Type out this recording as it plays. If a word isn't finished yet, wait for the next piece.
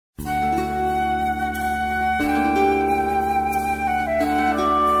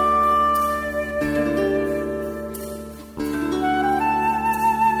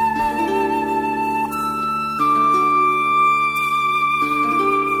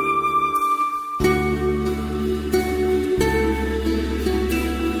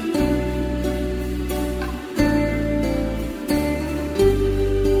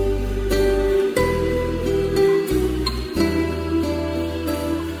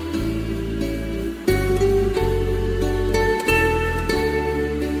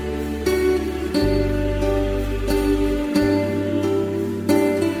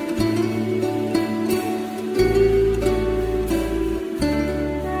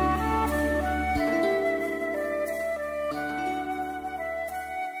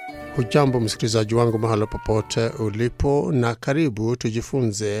Hujambo msikilizaji wangu mahala popote ulipo, na karibu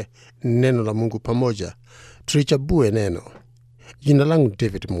tujifunze neno la Mungu pamoja. Tulichambue neno. Jina langu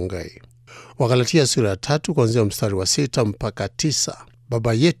David Mungai. Wagalatia sura ya 3 kuanzia mstari wa 6 mpaka 9.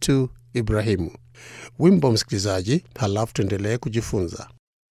 Baba yetu Ibrahimu. Wimbo msikilizaji, halafu tuendelee kujifunza.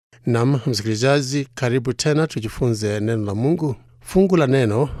 Naam msikilizaji, karibu tena tujifunze neno la Mungu. Fungu la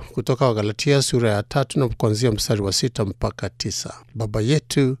neno kutoka Wagalatia sura ya 3 na kuanzia mstari wa 6 mpaka 9. Baba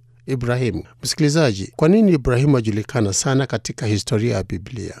yetu Ibrahimu. Msikilizaji, kwa nini Ibrahimu ajulikana sana katika historia ya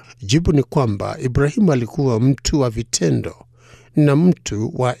Biblia? Jibu ni kwamba Ibrahimu alikuwa mtu wa vitendo na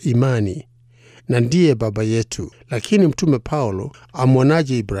mtu wa imani, na ndiye baba yetu. Lakini mtume Paulo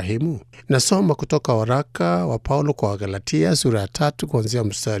amwonaje Ibrahimu? Nasoma kutoka waraka wa Paulo kwa Wagalatia sura ya 3 kuanzia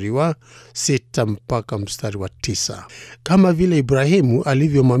mstari wa 6 mpaka mstari wa 9. Kama vile Ibrahimu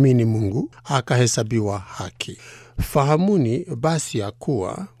alivyomwamini Mungu, akahesabiwa haki. Fahamuni basi ya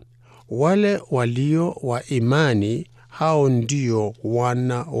kuwa wale walio wa imani, hao ndio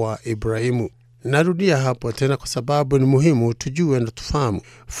wana wa Ibrahimu. Narudia hapo tena kwa sababu ni muhimu tujue na tufahamu.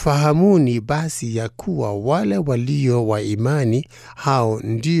 Fahamuni basi ya kuwa wale walio wa imani, hao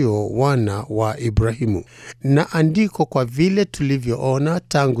ndio wana wa Ibrahimu. Na andiko kwa vile tulivyoona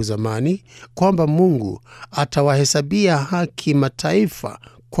tangu zamani kwamba Mungu atawahesabia haki mataifa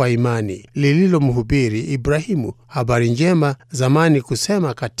kwa imani, lililomhubiri Ibrahimu habari njema zamani,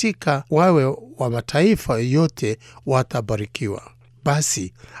 kusema katika wawe wa mataifa yote watabarikiwa.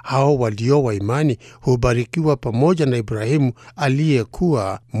 Basi hao walio wa imani hubarikiwa pamoja na Ibrahimu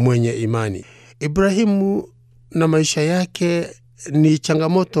aliyekuwa mwenye imani. Ibrahimu na maisha yake ni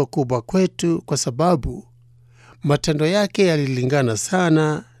changamoto kubwa kwetu kwa sababu matendo yake yalilingana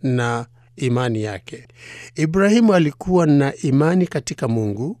sana na imani yake. Ibrahimu alikuwa na imani katika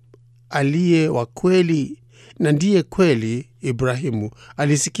Mungu aliye wa kweli, na ndiye kweli. Ibrahimu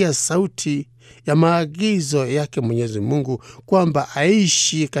alisikia sauti ya maagizo yake Mwenyezi Mungu kwamba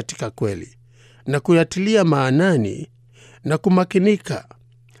aishi katika kweli na kuyatilia maanani na kumakinika.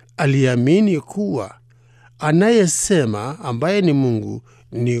 Aliamini kuwa anayesema ambaye ni Mungu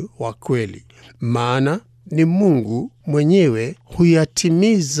ni wa kweli, maana ni Mungu mwenyewe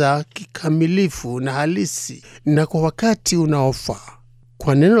huyatimiza kikamilifu na halisi na kwa wakati unaofaa.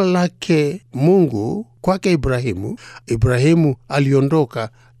 Kwa neno lake Mungu kwake Ibrahimu aliondoka,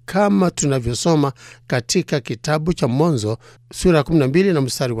 kama tunavyosoma katika kitabu cha Mwanzo sura 12 na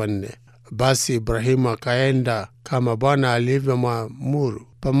mstari wa 4. Basi Ibrahimu akaenda kama Bwana alivyomwamuru.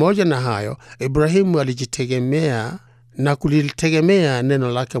 Pamoja na hayo, Ibrahimu alijitegemea na kulitegemea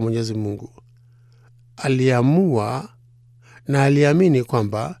neno lake Mwenyezi Mungu. Aliamua na aliamini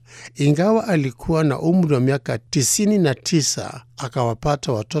kwamba ingawa alikuwa na umri wa miaka 99,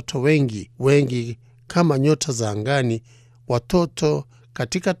 akawapata watoto wengi kama nyota za angani, watoto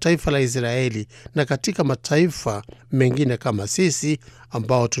katika taifa la Israeli na katika mataifa mengine kama sisi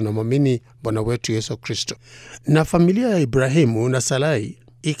ambao tunamwamini Bwana wetu Yesu Kristo. Na familia ya Ibrahimu na Sarai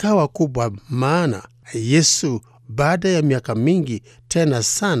ikawa kubwa, maana Yesu, baada ya miaka mingi tena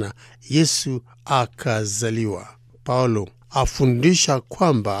sana, Yesu akazaliwa. Paulo afundisha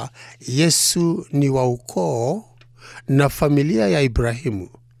kwamba Yesu ni wa ukoo na familia ya Ibrahimu,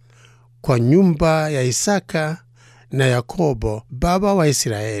 kwa nyumba ya Isaka na Yakobo, baba wa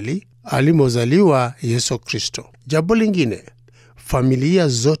Israeli, alimozaliwa Yesu Kristo. Jambo lingine, familia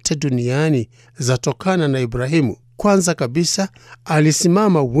zote duniani zatokana na Ibrahimu. Kwanza kabisa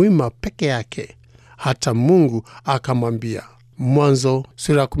alisimama wima peke yake, hata Mungu akamwambia. Mwanzo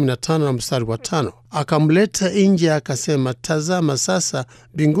sura 15 na mstari wa 5. Akamleta nje akasema, tazama sasa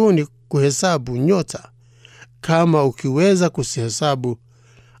mbinguni kuhesabu nyota, kama ukiweza kuzihesabu.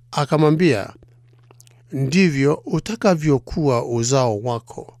 Akamwambia, ndivyo utakavyokuwa uzao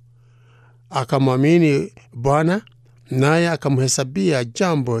wako. Akamwamini Bwana, naye akamhesabia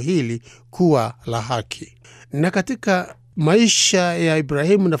jambo hili kuwa la haki. Na katika maisha ya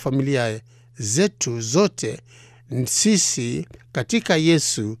Ibrahimu na familia zetu zote, sisi katika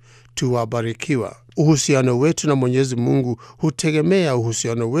Yesu tuwabarikiwa. Uhusiano wetu na Mwenyezi Mungu hutegemea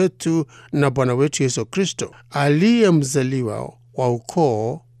uhusiano wetu na Bwana wetu Yesu Kristo, aliyemzaliwa wa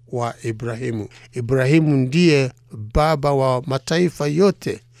ukoo wa Ibrahimu. Ibrahimu ndiye baba wa mataifa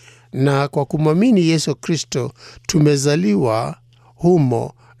yote, na kwa kumwamini Yesu Kristo tumezaliwa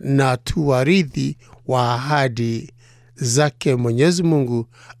humo na tuwarithi wa ahadi zake Mwenyezi Mungu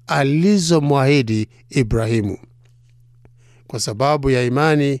alizomwahidi Ibrahimu. Kwa sababu ya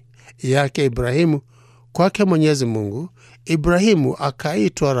imani yake Ibrahimu kwake Mwenyezi Mungu, Ibrahimu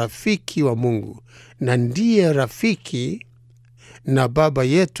akaitwa rafiki wa Mungu, na ndiye rafiki na baba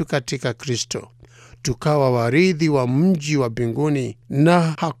yetu katika Kristo. tukawa warithi wa mji wa mbinguni,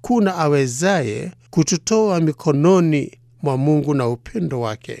 na hakuna awezaye kututoa mikononi mwa Mungu na upendo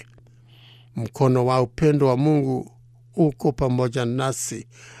wake. Mkono wa upendo wa Mungu uko pamoja nasi,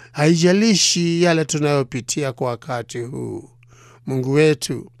 haijalishi yale tunayopitia kwa wakati huu. Mungu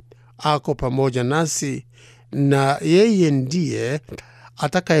wetu ako pamoja nasi, na yeye ndiye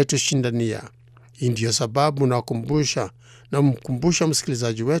atakayetushindania. Ndiyo sababu namkumbusha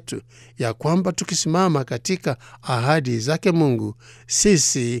msikilizaji wetu ya kwamba tukisimama katika ahadi zake Mungu,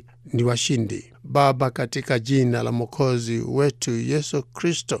 sisi ni washindi. Baba, katika jina la Mwokozi wetu Yesu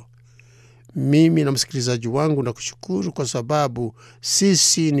Kristo, mimi na msikilizaji wangu nakushukuru kwa sababu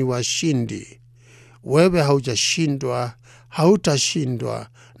sisi ni washindi. Wewe haujashindwa, hautashindwa,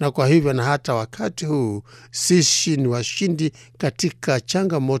 na kwa hivyo na hata wakati huu sisi ni washindi katika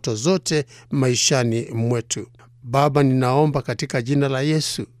changamoto zote maishani mwetu. Baba, ninaomba katika jina la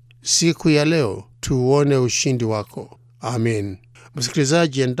Yesu, siku ya leo tuone ushindi wako. Amen.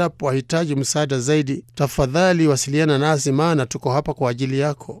 Msikilizaji, endapo wahitaji msaada zaidi, tafadhali wasiliana nasi, maana tuko hapa kwa ajili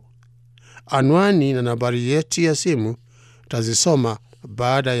yako. Anwani na nambari yetu ya simu tazisoma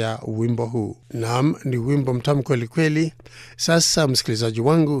baada ya wimbo huu. Naam, ni wimbo mtamu kweli kweli. Sasa msikilizaji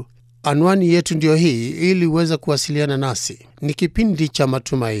wangu, anwani yetu ndio hii ili uweze kuwasiliana nasi. Ni kipindi cha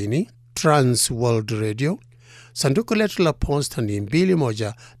Matumaini, Trans World Radio. Sanduku letu la posta ni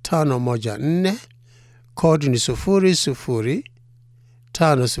 21514, kodi ni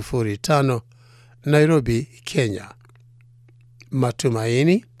 00505, Nairobi, Kenya.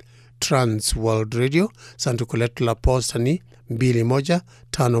 Matumaini, Trans World Radio. Sanduku letu la posta ni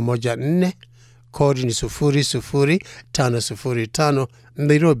 21514, kodi ni 00505,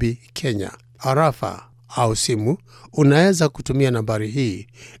 Nairobi, Kenya. Arafa au simu unaweza kutumia nambari hii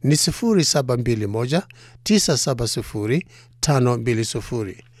ni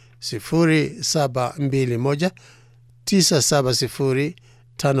 0721970520,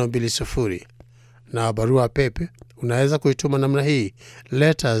 0721970520. Na barua pepe unaweza kuituma namna hii: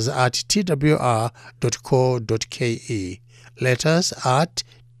 letters@twr.co.ke,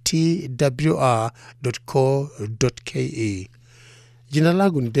 letters@twr.co.ke. Jina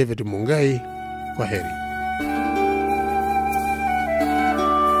langu ni David Mungai. Kwa heri.